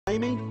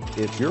Ramey,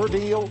 it's your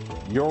deal,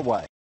 your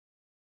way.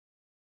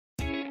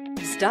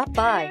 Stop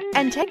by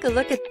and take a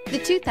look at the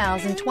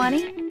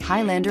 2020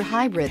 Highlander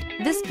Hybrid.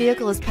 This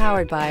vehicle is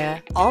powered by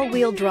a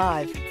all-wheel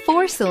drive,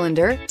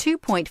 4-cylinder,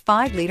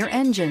 2.5-liter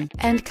engine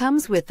and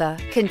comes with a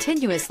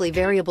continuously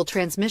variable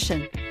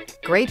transmission.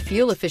 Great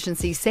fuel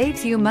efficiency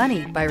saves you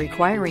money by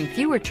requiring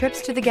fewer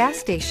trips to the gas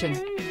station.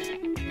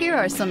 Here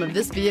are some of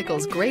this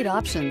vehicle's great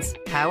options: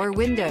 power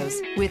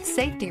windows with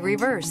safety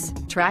reverse,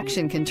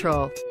 traction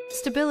control,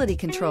 stability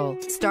control,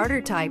 starter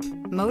type,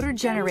 motor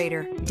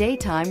generator,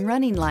 daytime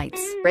running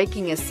lights,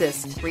 braking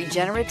assist,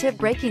 regenerative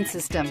braking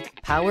system,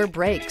 power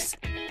brakes.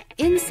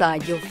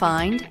 Inside you'll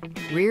find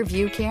rear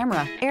view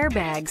camera,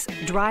 airbags,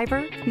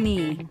 driver,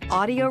 knee,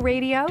 audio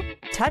radio,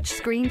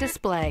 touchscreen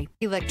display,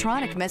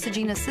 electronic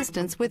messaging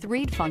assistance with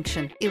read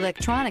function,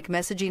 electronic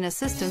messaging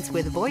assistance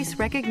with voice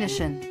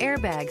recognition,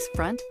 airbags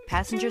front,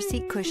 passenger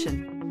seat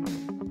cushion.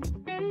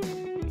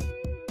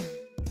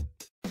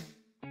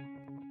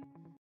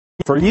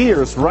 For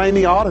years,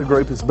 Ramey Auto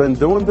Group has been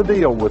doing the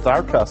deal with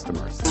our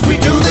customers. We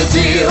do the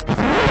deal.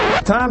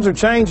 Times are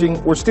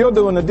changing. We're still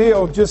doing the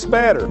deal, just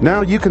better.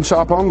 Now you can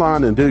shop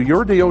online and do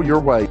your deal your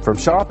way, from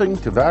shopping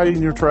to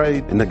valuing your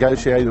trade and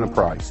negotiating a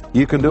price.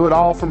 You can do it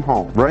all from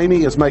home.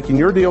 Ramey is making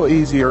your deal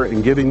easier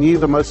and giving you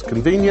the most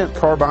convenient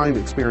car buying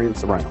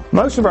experience around.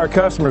 Most of our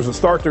customers that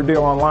start their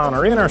deal online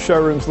are in our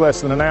showrooms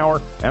less than an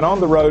hour and on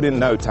the road in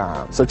no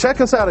time. So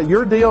check us out at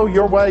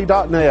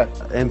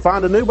yourdealyourway.net and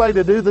find a new way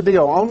to do the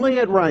deal only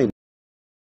at Ramey.